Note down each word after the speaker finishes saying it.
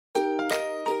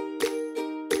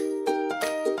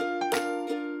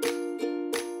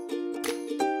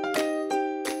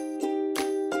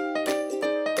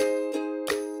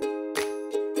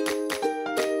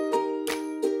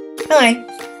Hi,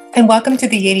 and welcome to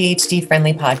the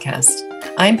ADHD-Friendly podcast.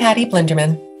 I'm Patty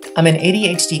Blinderman. I'm an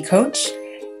ADHD coach,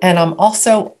 and I'm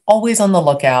also always on the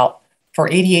lookout for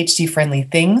ADHD-friendly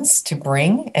things to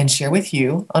bring and share with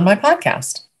you on my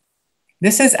podcast.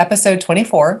 This is episode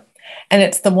 24, and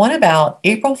it's the one about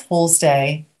April Fool's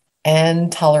Day and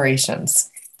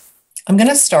tolerations. I'm going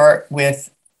to start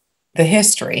with the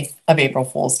history of April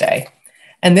Fool's Day,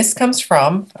 and this comes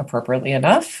from, appropriately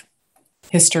enough,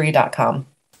 history.com.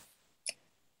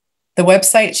 The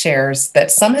website shares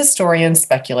that some historians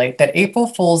speculate that April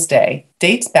Fool's Day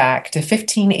dates back to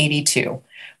 1582,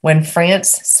 when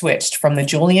France switched from the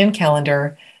Julian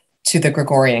calendar to the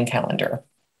Gregorian calendar.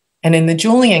 And in the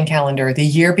Julian calendar, the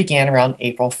year began around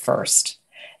April 1st.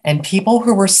 And people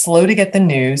who were slow to get the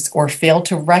news or failed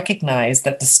to recognize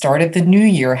that the start of the new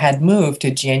year had moved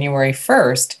to January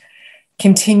 1st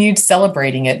continued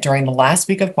celebrating it during the last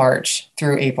week of March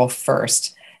through April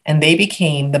 1st. And they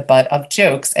became the butt of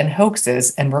jokes and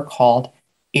hoaxes and were called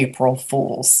April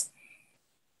Fools.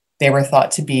 They were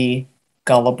thought to be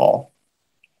gullible.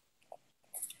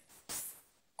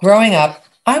 Growing up,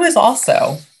 I was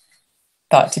also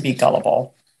thought to be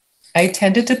gullible. I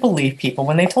tended to believe people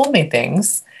when they told me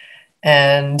things,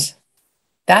 and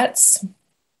that's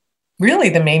really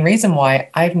the main reason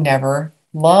why I've never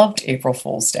loved April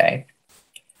Fool's Day.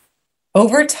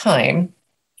 Over time,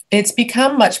 it's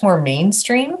become much more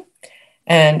mainstream,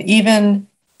 and even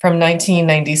from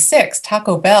 1996,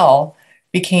 Taco Bell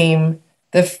became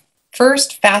the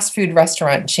first fast food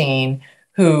restaurant chain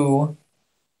who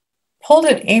pulled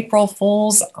an April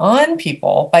Fool's on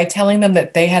people by telling them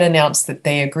that they had announced that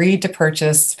they agreed to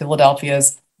purchase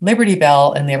Philadelphia's Liberty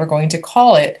Bell, and they were going to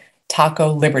call it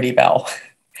Taco Liberty Bell.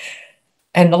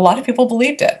 And a lot of people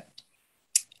believed it.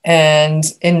 And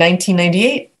in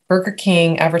 1998, Burger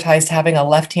King advertised having a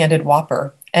left-handed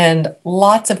Whopper, and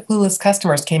lots of clueless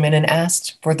customers came in and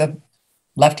asked for the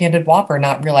left-handed Whopper,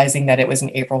 not realizing that it was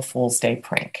an April Fool's Day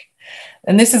prank.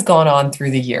 And this has gone on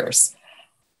through the years.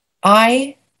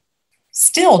 I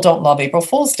still don't love April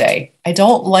Fool's Day. I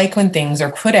don't like when things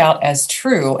are put out as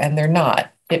true and they're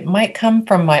not. It might come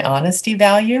from my honesty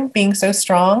value being so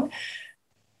strong.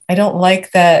 I don't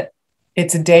like that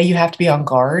it's a day you have to be on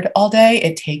guard all day.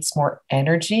 It takes more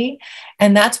energy.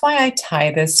 And that's why I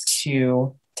tie this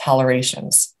to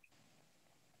tolerations.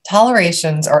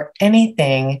 Tolerations are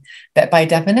anything that by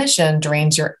definition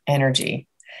drains your energy.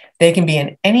 They can be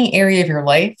in any area of your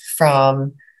life,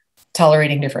 from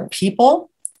tolerating different people,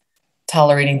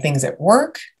 tolerating things at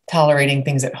work, tolerating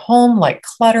things at home like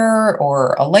clutter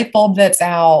or a light bulb that's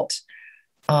out.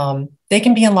 They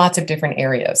can be in lots of different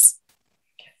areas.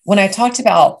 When I talked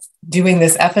about doing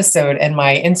this episode and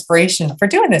my inspiration for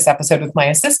doing this episode with my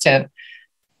assistant,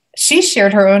 she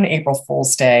shared her own April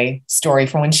Fool's Day story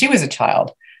from when she was a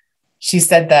child. She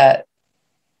said that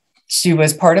she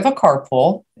was part of a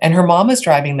carpool and her mom was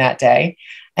driving that day,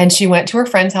 and she went to her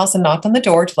friend's house and knocked on the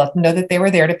door to let them know that they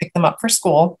were there to pick them up for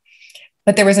school.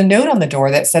 But there was a note on the door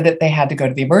that said that they had to go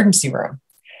to the emergency room.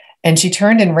 And she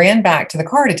turned and ran back to the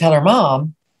car to tell her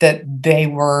mom that they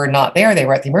were not there. They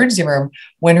were at the emergency room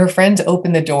when her friends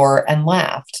opened the door and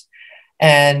laughed.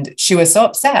 And she was so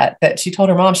upset that she told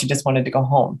her mom she just wanted to go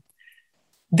home.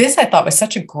 This, I thought, was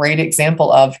such a great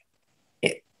example of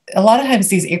it. A lot of times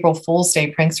these April Fool's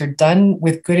Day pranks are done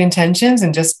with good intentions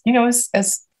and just,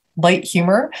 as light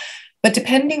humor. But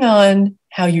depending on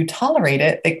how you tolerate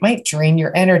it, it might drain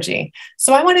your energy.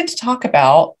 So I wanted to talk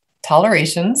about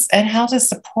tolerations and how to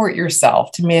support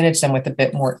yourself to manage them with a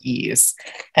bit more ease.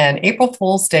 And April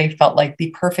Fool's Day felt like the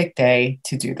perfect day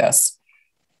to do this.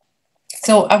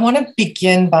 So I want to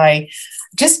begin by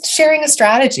just sharing a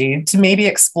strategy to maybe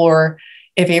explore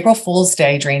if April Fool's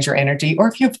Day drains your energy, or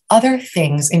if you have other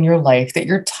things in your life that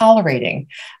you're tolerating.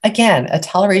 Again, a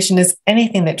toleration is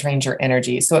anything that drains your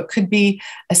energy. So it could be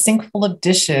a sink full of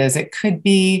dishes. It could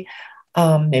be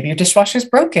maybe your dishwasher's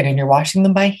broken and you're washing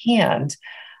them by hand.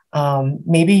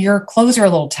 Maybe your clothes are a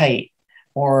little tight,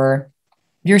 or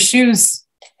your shoes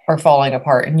are falling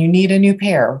apart and you need a new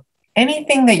pair.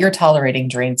 Anything that you're tolerating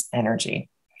drains energy.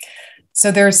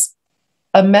 So there's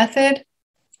a method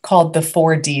called the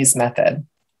 4Ds method.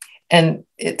 And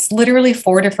it's literally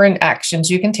 4 different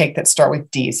actions you can take that start with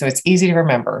D. So it's easy to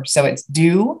remember. So it's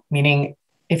do, meaning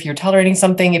if you're tolerating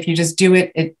something, if you just do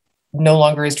it, it no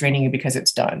longer is draining you because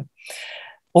it's done.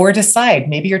 Or decide,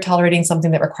 maybe you're tolerating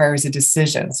something that requires a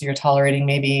decision. So you're tolerating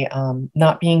maybe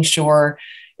not being sure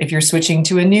if you're switching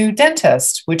to a new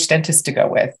dentist, which dentist to go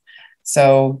with.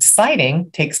 So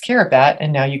deciding takes care of that.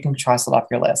 And now you can cross it off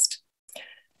your list.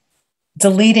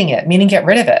 Deleting it, meaning get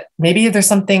rid of it. Maybe there's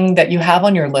something that you have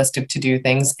on your list of to-do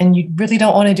things and you really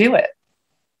don't want to do it.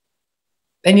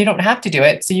 And you don't have to do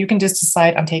it. So you can just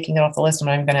decide, I'm taking it off the list. I'm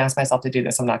not even going to ask myself to do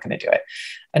this. I'm not going to do it.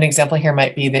 An example here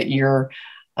might be that you're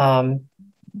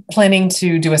planning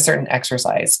to do a certain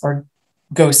exercise or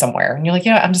go somewhere. And you're like,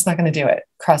 I'm just not going to do it.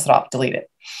 Cross it off, delete it.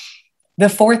 The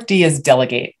fourth D is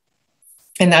delegate.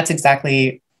 And that's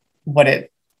exactly what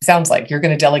it sounds like. You're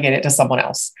going to delegate it to someone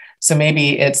else. So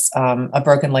maybe it's a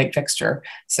broken light fixture.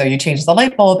 So you change the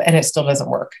light bulb and it still doesn't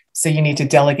work. So you need to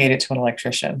delegate it to an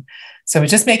electrician. So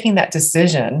just making that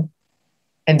decision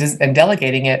and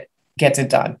delegating it gets it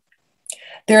done.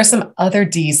 There are some other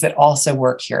Ds that also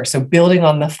work here. So building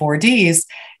on the 4 Ds,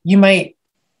 you might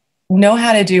know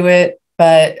how to do it,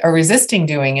 but are resisting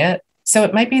doing it. So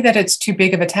it might be that it's too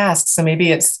big of a task. So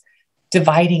maybe it's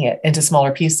dividing it into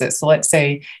smaller pieces. So let's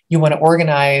say you want to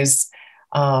organize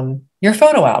your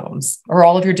photo albums or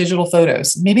all of your digital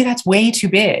photos. Maybe that's way too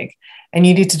big and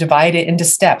you need to divide it into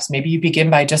steps. Maybe you begin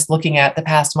by just looking at the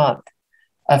past month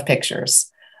of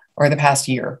pictures or the past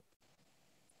year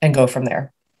and go from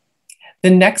there. The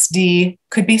next D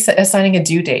could be assigning a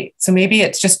due date. So maybe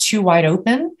it's just too wide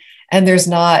open and there's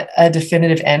not a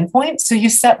definitive endpoint. So you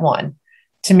set one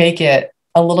to make it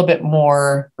a little bit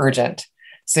more urgent.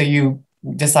 So you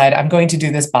decide, I'm going to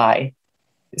do this by.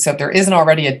 So if there isn't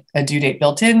already a due date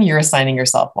built in, you're assigning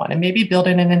yourself one, and maybe build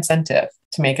in an incentive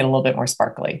to make it a little bit more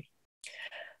sparkly.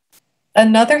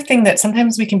 Another thing that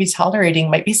sometimes we can be tolerating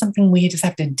might be something we just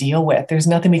have to deal with. There's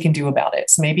nothing we can do about it.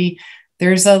 So maybe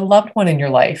there's a loved one in your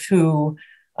life who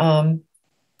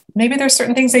maybe there's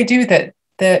certain things they do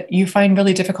that you find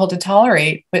really difficult to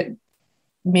tolerate, but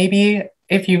maybe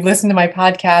if you listen to my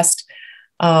podcast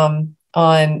on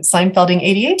Seinfelding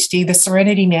ADHD, the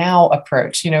Serenity Now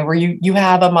approach, where you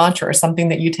have a mantra or something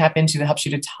that you tap into that helps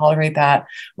you to tolerate that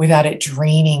without it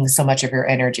draining so much of your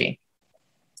energy.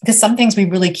 Because some things we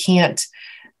really can't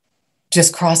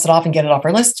just cross it off and get it off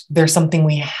our list. There's something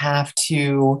we have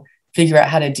to figure out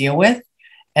how to deal with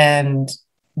and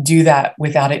do that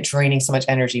without it draining so much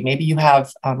energy. Maybe you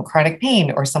have chronic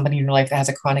pain or somebody in your life that has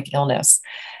a chronic illness.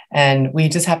 And we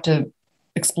just have to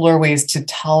explore ways to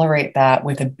tolerate that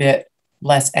with a bit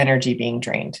less energy being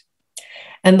drained.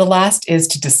 And the last is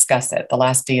to discuss it. The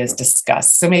last D is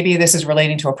discuss. So maybe this is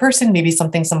relating to a person, maybe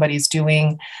something somebody's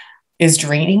doing is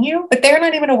draining you, but they're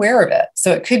not even aware of it.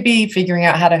 So it could be figuring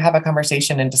out how to have a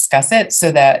conversation and discuss it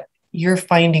so that you're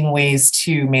finding ways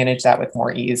to manage that with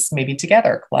more ease, maybe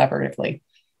together, collaboratively.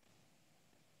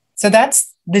 So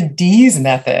that's the D's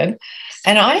method.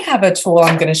 And I have a tool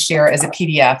I'm going to share as a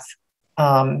PDF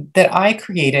that I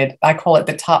created. I call it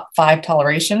the top 5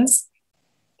 tolerations.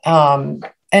 And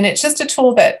it's just a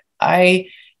tool that I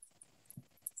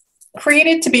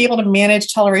created to be able to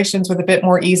manage tolerations with a bit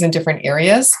more ease in different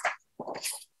areas.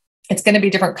 It's going to be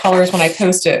different colors when I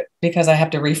post it because I have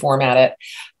to reformat it.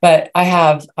 But I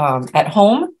have at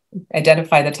home,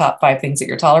 identify the top 5 things that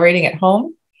you're tolerating at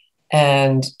home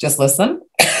and just list them.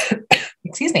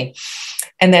 Excuse me.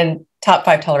 And then top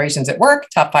 5 tolerations at work,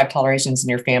 top 5 tolerations in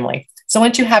your family. So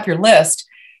once you have your list,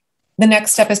 the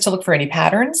next step is to look for any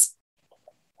patterns.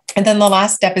 And then the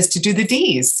last step is to do the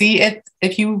Ds. See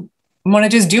if you want to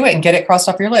just do it and get it crossed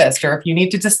off your list, or if you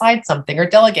need to decide something or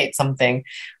delegate something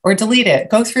or delete it,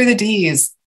 go through the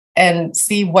Ds and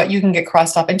see what you can get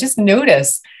crossed off and just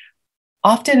notice.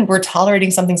 Often we're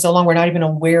tolerating something so long, we're not even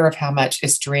aware of how much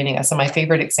it's draining us. And my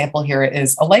favorite example here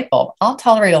is a light bulb. I'll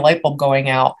tolerate a light bulb going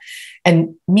out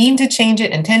and mean to change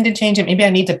it, intend to change it. Maybe I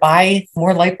need to buy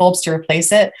more light bulbs to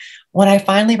replace it. When I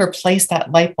finally replace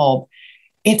that light bulb,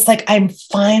 it's like I'm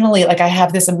finally, like I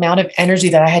have this amount of energy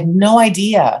that I had no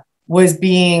idea was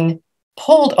being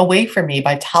pulled away from me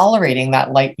by tolerating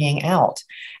that light being out.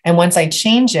 And once I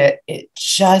change it, it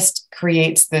just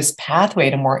creates this pathway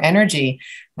to more energy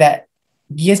that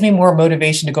gives me more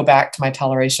motivation to go back to my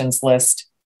tolerations list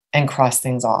and cross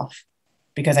things off,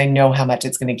 because I know how much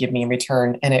it's going to give me in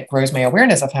return. And it grows my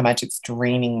awareness of how much it's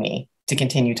draining me to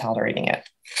continue tolerating it.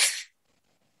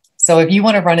 So if you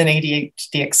want to run an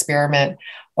ADHD experiment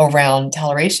around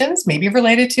tolerations, maybe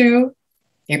related to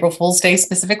April Fool's Day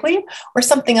specifically, or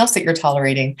something else that you're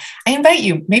tolerating, I invite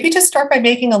you, maybe just start by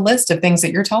making a list of things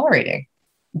that you're tolerating.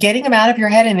 Getting them out of your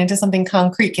head and into something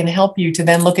concrete can help you to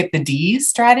then look at the D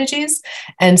strategies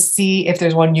and see if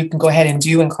there's one you can go ahead and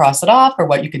do and cross it off, or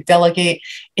what you could delegate.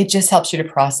 It just helps you to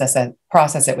process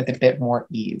it with a bit more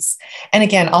ease. And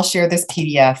again, I'll share this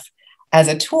PDF as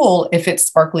a tool if it's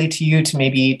sparkly to you to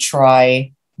maybe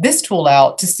try this tool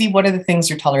out to see what are the things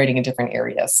you're tolerating in different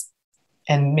areas,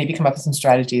 and maybe come up with some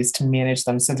strategies to manage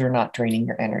them so they're not draining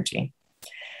your energy.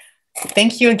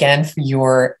 Thank you again for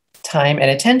your time and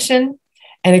attention.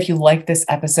 And if you like this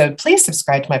episode, please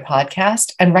subscribe to my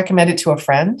podcast and recommend it to a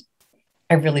friend.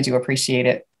 I really do appreciate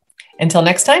it. Until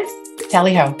next time,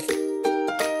 tally ho.